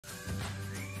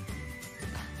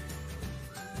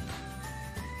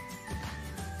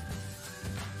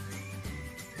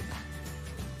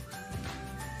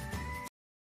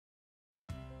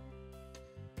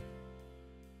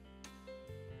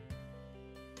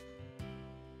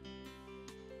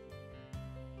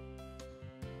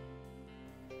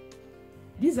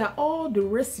These are all the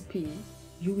recipe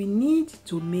you will need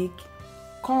to make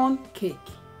corn cake.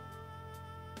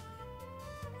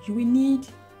 You will need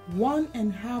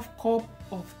 1.5 cup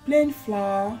of plain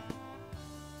flour.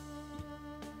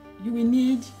 You will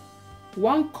need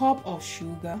 1 cup of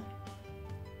sugar,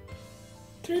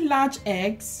 3 large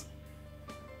eggs,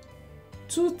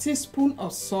 2 teaspoons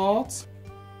of salt,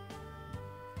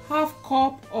 ½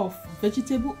 cup of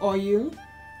vegetable oil,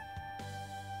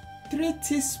 3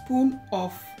 teaspoons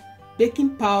of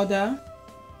baking powder,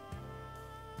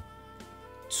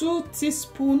 2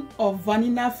 teaspoons of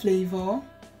vanilla flavor,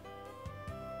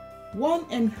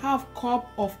 1.5 cup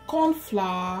of corn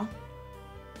flour,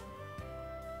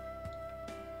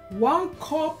 1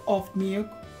 cup of milk.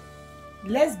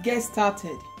 Let's get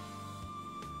started.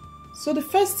 So the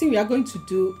first thing we are going to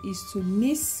do is to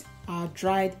mix our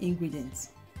dried ingredients.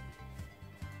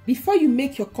 Before you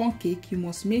make your corn cake, you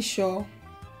must make sure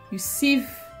you sieve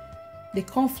the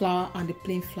corn flour and the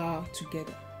plain flour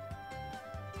together.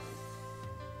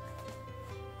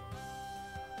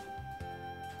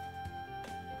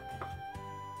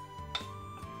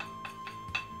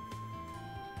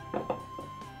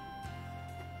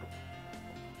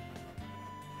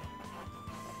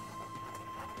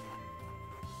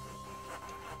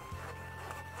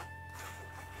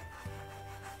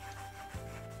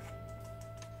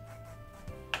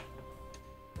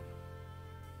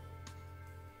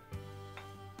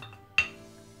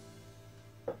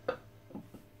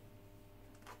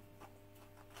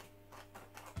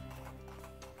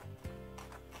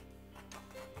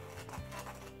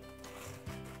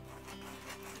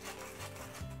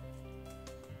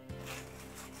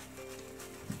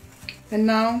 And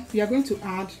now we are going to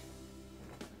add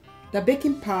the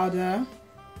baking powder,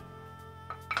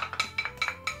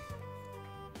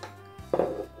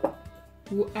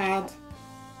 we'll add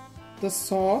the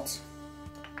salt,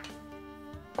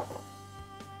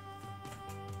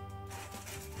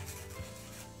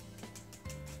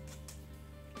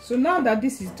 so now that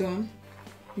this is done,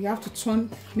 we have to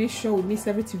make sure we mix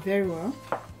everything very well.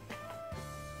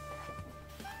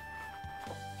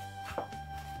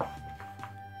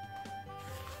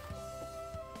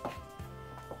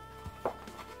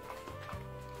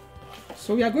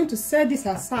 So we are going to set this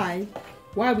aside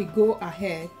while we go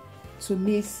ahead to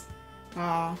mix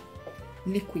our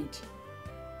liquid.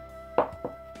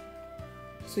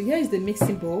 So here is the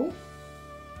mixing bowl.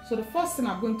 So the first thing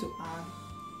I'm going to add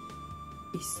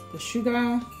is the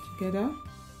sugar together.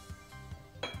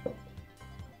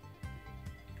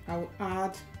 I will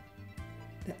add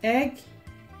the egg,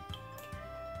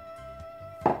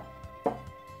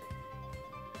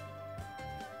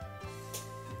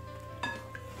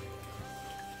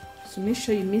 so make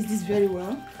sure you mix this very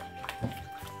well.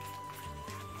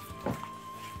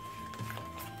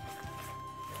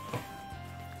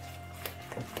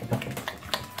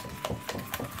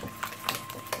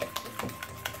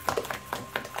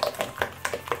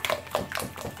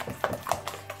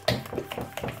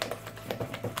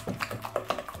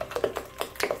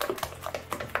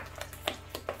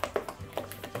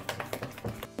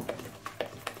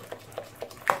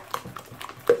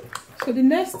 So the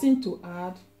next thing to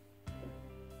add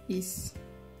is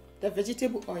the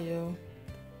vegetable oil.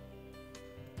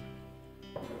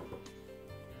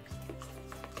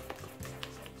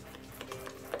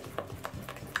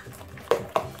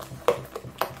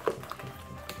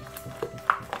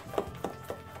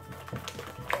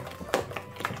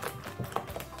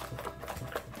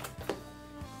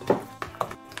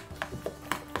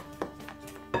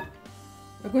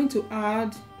 We're going to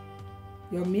add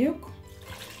your milk,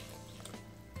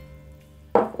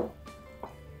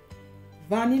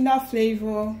 vanilla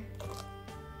flavor,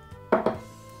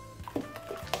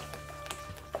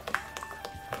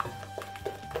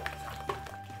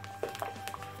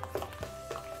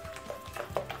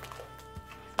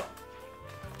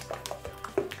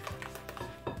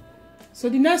 so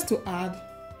the next to add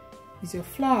is your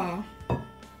flour,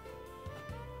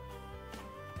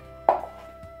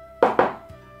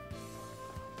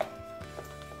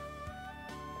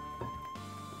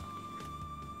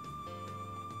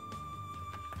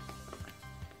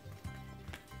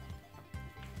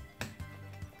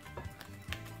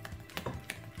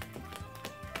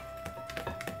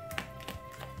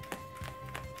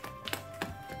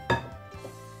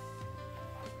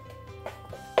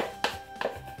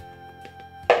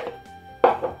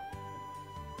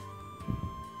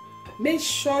 make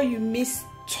sure you mix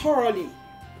thoroughly.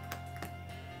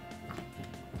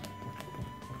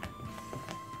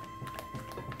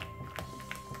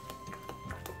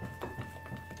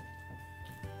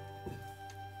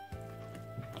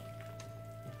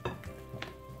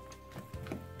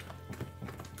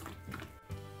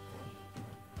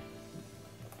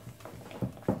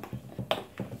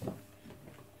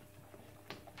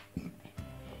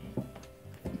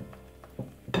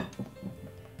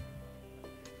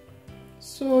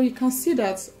 So you can see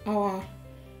that our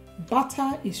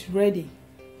batter is ready.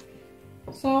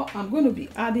 So I'm going to be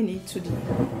adding it to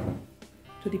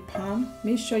the pan.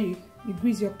 Make sure you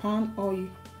grease your pan, or you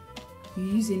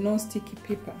use a non-sticky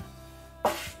paper.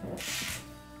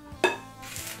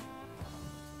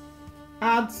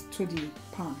 Add to the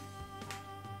pan.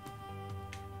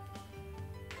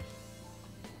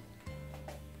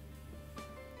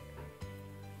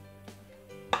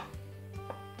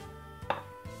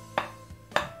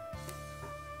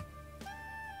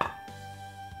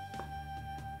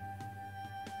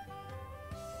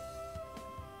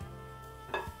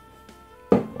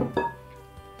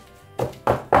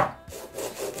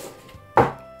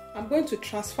 I'm going to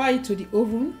transfer it to the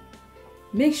oven.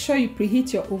 Make sure you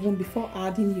preheat your oven before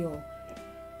adding your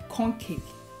corn cake.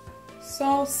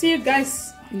 So see you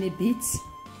guys in a bit.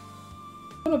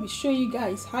 I'm going to be showing you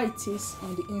guys how it is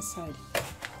on the inside.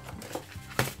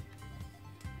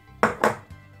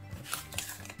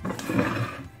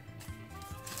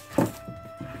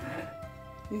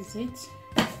 This is it.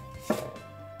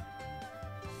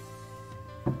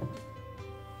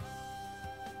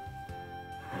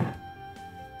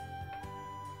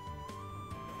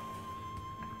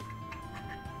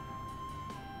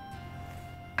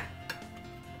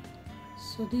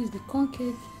 So this is the corn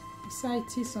cake, beside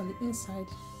it is on the inside.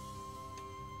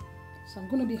 So I'm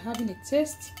going to be having a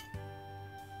taste.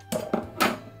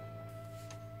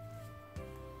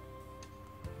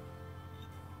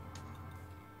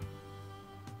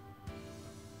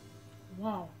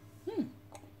 Wow.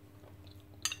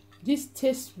 This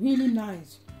tastes really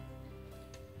nice.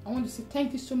 I want to say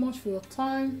thank you so much for your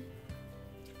time,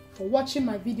 for watching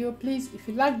my video. Please, if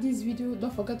you like this video,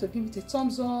 don't forget to give it a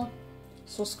thumbs up,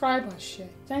 subscribe and share.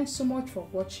 Thanks so much for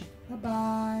watching. Bye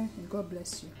bye and God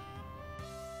bless you.